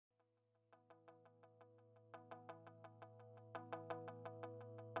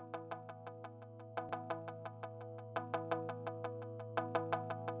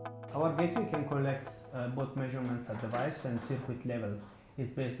Our gateway can collect both measurements at device and circuit level.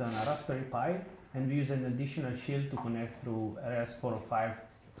 It's based on a Raspberry Pi, and we use an additional shield to connect through RS405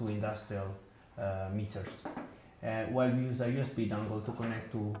 to industrial meters, while we use a USB dongle to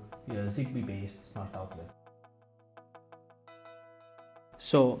connect to Zigbee-based smart outlet.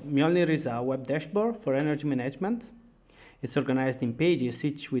 So Mjölnir is a web dashboard for energy management. It's organized in pages,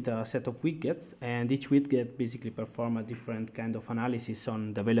 each with a set of widgets, and each widget basically performs a different kind of analysis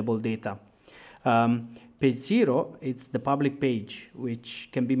on the available data. Page 0, it's the public page, which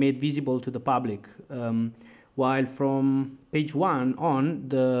can be made visible to the public, while from page 1 on,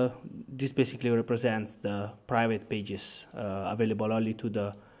 this basically represents the private pages available only to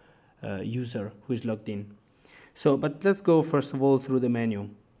the user who is logged in. But let's go first of all through the menu.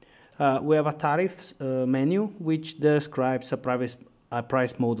 We have a tariff menu which describes a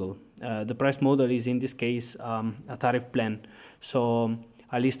price model. The price model is in this case a tariff plan, so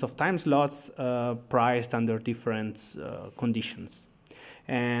a list of time slots priced under different conditions.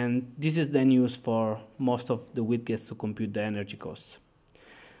 And this is then used for most of the widgets to compute the energy costs.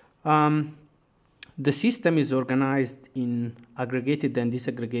 The system is organized in aggregated and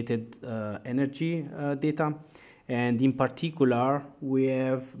disaggregated energy data. And in particular, we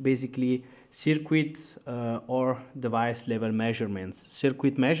have basically circuit or device level measurements.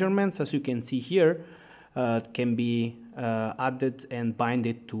 Circuit measurements, as you can see here, can be added and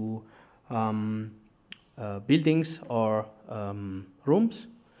binded to buildings or rooms,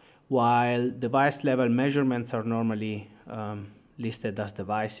 while device level measurements are normally listed as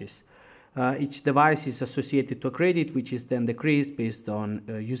devices. Each device is associated to a credit, which is then decreased based on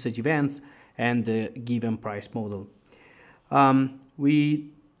usage events and the given price model. We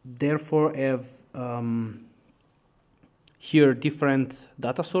therefore have here different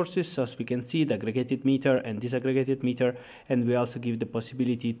data sources, as we can see, the aggregated meter and disaggregated meter, and we also give the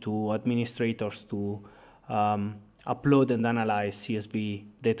possibility to administrators to upload and analyze CSV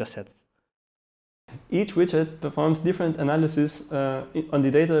datasets. Each widget performs different analysis on the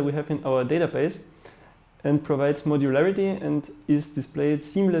data we have in our database, and provides modularity and is displayed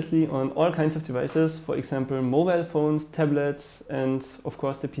seamlessly on all kinds of devices, for example mobile phones, tablets, and of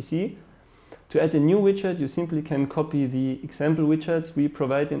course the PC. To add a new widget, you simply can copy the example widgets we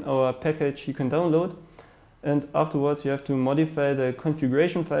provide in our package you can download, and afterwards you have to modify the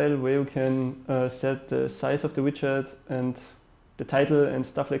configuration file where you can set the size of the widget and the title and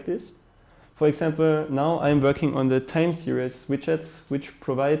stuff like this. For example, now I'm working on the time series widget, which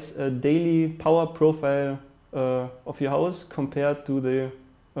provides a daily power profile of your house compared to the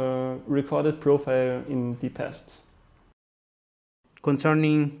recorded profile in the past.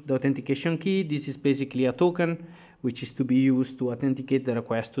 Concerning the authentication key, this is basically a token which is to be used to authenticate the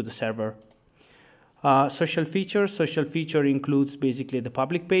request to the server. Social features. Social feature includes basically the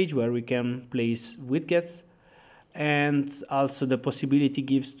public page where we can place widgets, and also the possibility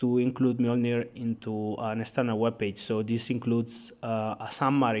gives to include Mjölnir into an external web page. So this includes a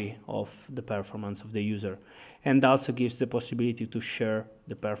summary of the performance of the user, and also gives the possibility to share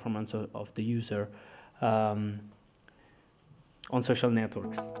the performance of the user on social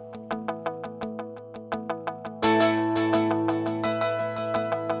networks.